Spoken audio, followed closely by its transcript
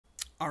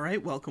All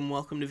right,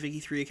 welcome to Vicky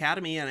 3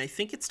 Academy, and I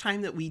think it's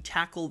time that we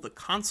tackle the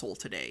console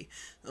today.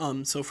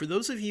 So for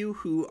those of you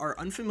who are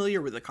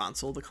unfamiliar with the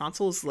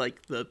console is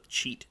like the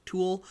cheat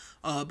tool,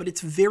 but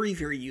it's very,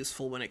 very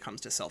useful when it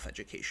comes to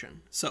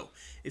self-education. So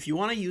if you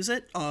want to use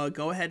it,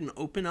 go ahead and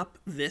open up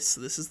this.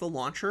 This is the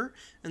launcher,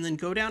 and then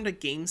go down to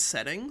Game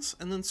Settings,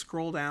 and then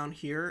scroll down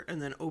here,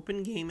 and then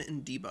open Game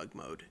in Debug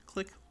mode.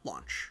 Click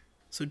Launch.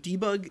 So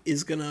Debug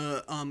is going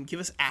to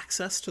give us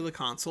access to the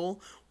console.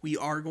 We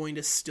are going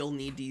to still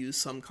need to use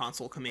some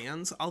console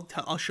commands.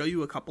 I'll show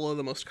you a couple of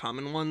the most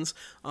common ones,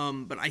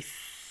 but I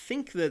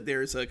think that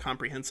there's a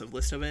comprehensive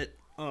list of it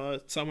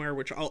somewhere,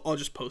 which I'll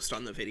just post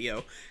on the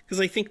video, because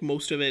I think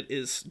most of it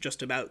is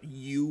just about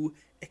you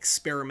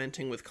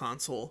experimenting with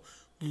console,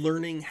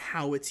 learning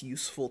how it's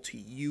useful to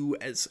you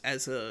as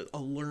a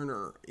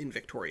learner in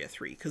Victoria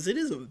 3, because it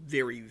is a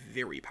very,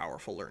 very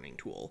powerful learning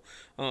tool.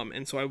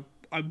 And so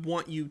I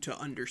want you to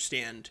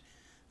understand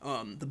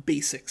the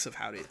basics of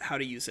how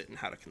to use it and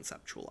how to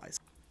conceptualize.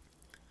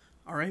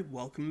 All right,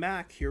 welcome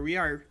back. Here we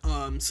are.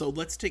 So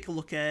let's take a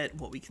look at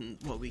what we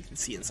can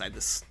see inside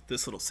this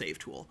little save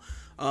tool.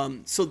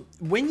 So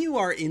when you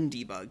are in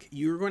Debug,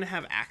 you're going to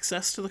have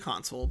access to the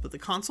console, but the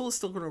console is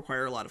still going to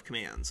require a lot of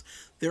commands.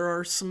 There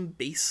are some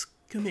base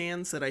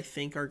commands that I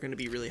think are going to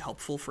be really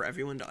helpful for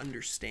everyone to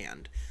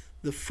understand.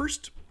 The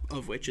first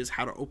of which is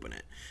how to open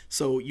it.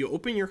 So you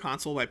open your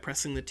console by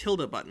pressing the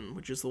tilde button,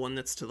 which is the one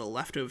that's to the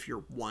left of your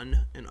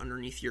 1 and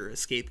underneath your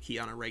escape key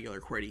on a regular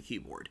QWERTY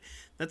keyboard.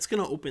 That's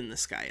going to open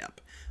this guy up.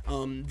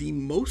 The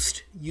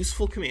most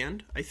useful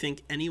command I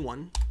think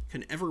anyone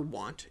can ever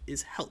want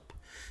is help.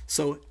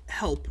 So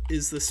help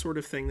is the sort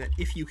of thing that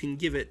if you can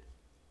give it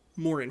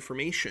more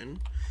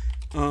information,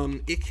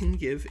 it can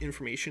give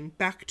information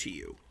back to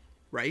you,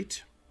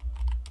 right?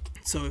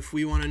 So if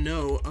we want to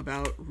know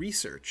about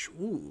research,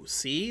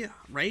 see,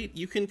 right?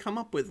 You can come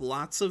up with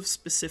lots of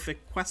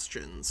specific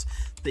questions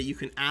that you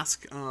can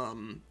ask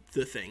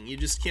the thing. You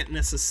just can't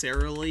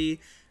necessarily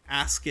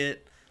ask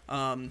it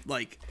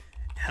like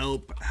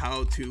help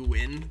how to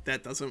win.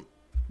 That doesn't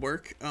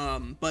work.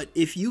 But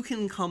if you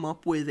can come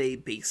up with a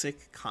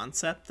basic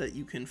concept that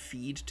you can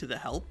feed to the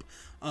help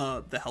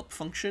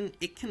function,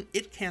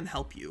 it can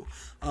help you.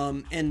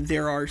 And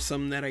there are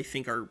some that I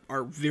think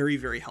are very,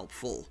 very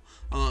helpful.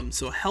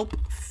 So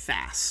help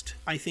fast.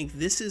 I think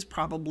this is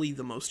probably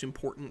the most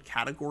important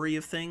category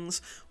of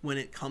things when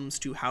it comes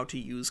to how to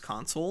use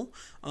console,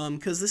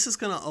 because this is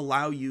going to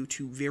allow you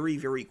to very,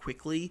 very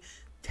quickly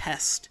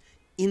test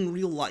in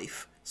real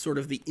life sort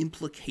of the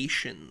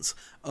implications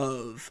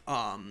of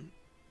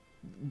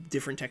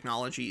different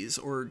technologies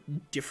or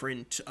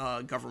different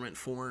government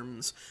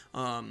forms,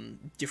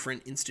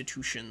 different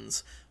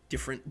institutions,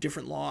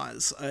 different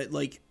laws.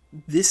 Like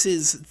this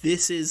is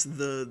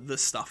the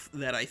stuff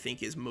that I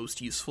think is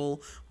most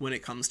useful when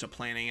it comes to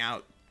planning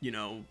out, you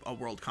know, a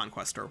world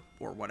conquest or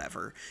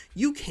whatever.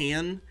 You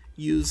can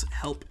use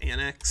help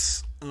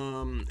annex,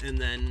 and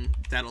then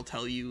that'll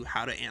tell you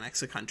how to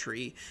annex a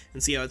country,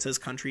 and see how it says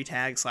country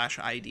tag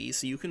 /ID.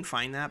 So you can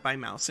find that by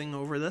mousing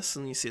over this,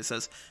 and you see it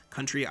says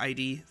country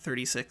ID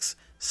 36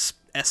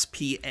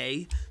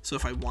 SPA. So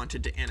if I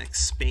wanted to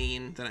annex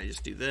Spain, then I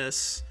just do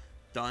this,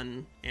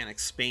 done,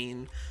 annex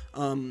Spain.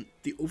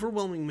 The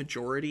overwhelming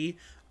majority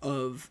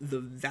of the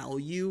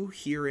value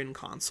here in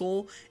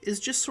console is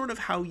just sort of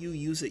how you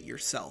use it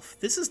yourself.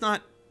 This is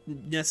not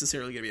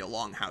necessarily going to be a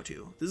long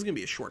how-to. This is going to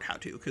be a short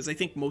how-to, because I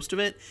think most of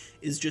it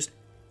is just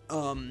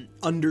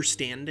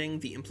understanding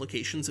the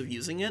implications of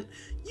using it.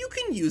 You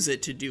can use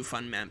it to do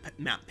fun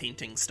map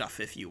painting stuff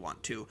if you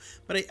want to,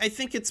 but I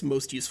think it's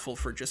most useful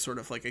for just sort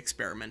of like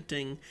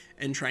experimenting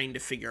and trying to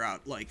figure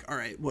out, like, all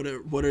right,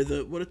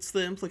 what's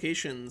the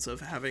implications of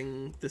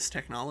having this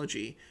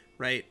technology,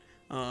 right?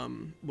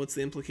 What's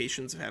the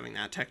implications of having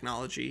that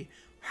technology?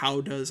 How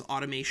does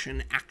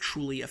automation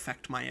actually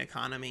affect my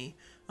economy?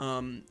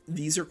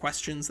 These are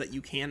questions that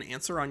you can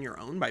answer on your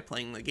own by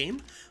playing the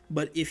game,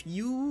 but if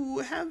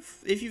you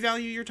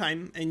value your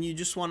time and you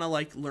just want to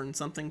like learn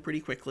something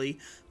pretty quickly,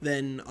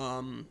 then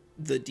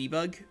the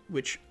debug,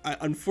 which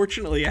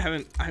unfortunately I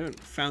haven't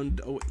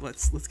found. Oh,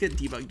 let's get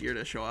Debug Deer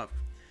to show up.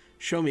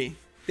 Show me.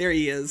 There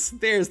he is.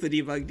 There's the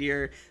Debug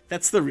Deer.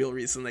 That's the real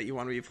reason that you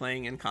want to be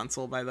playing in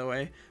console, by the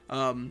way,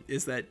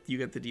 is that you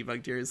get the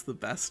Debug Deer is the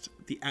best,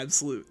 the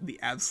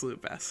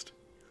absolute best.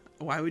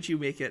 Why would you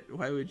make it?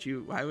 Why would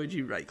you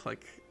right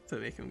click to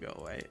make him go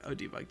away? Oh,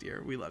 Debug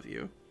Deer, we love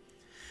you.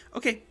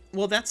 Okay,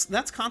 well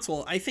that's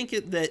console. I think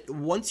that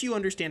once you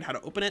understand how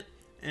to open it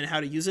and how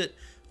to use it,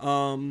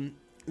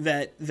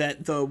 that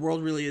the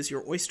world really is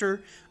your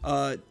oyster.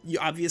 You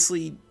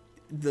obviously,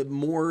 the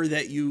more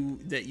that you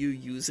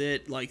use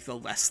it, like the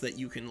less that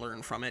you can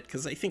learn from it,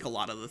 because I think a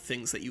lot of the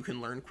things that you can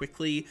learn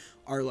quickly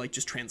are like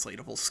just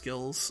translatable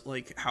skills,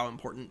 like how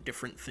important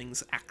different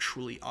things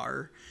actually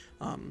are.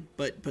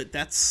 But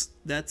that's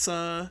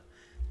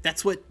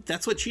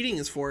what cheating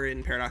is for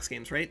in Paradox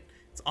games, right?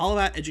 It's all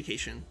about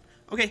education.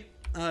 Okay,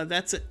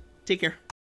 that's it. Take care.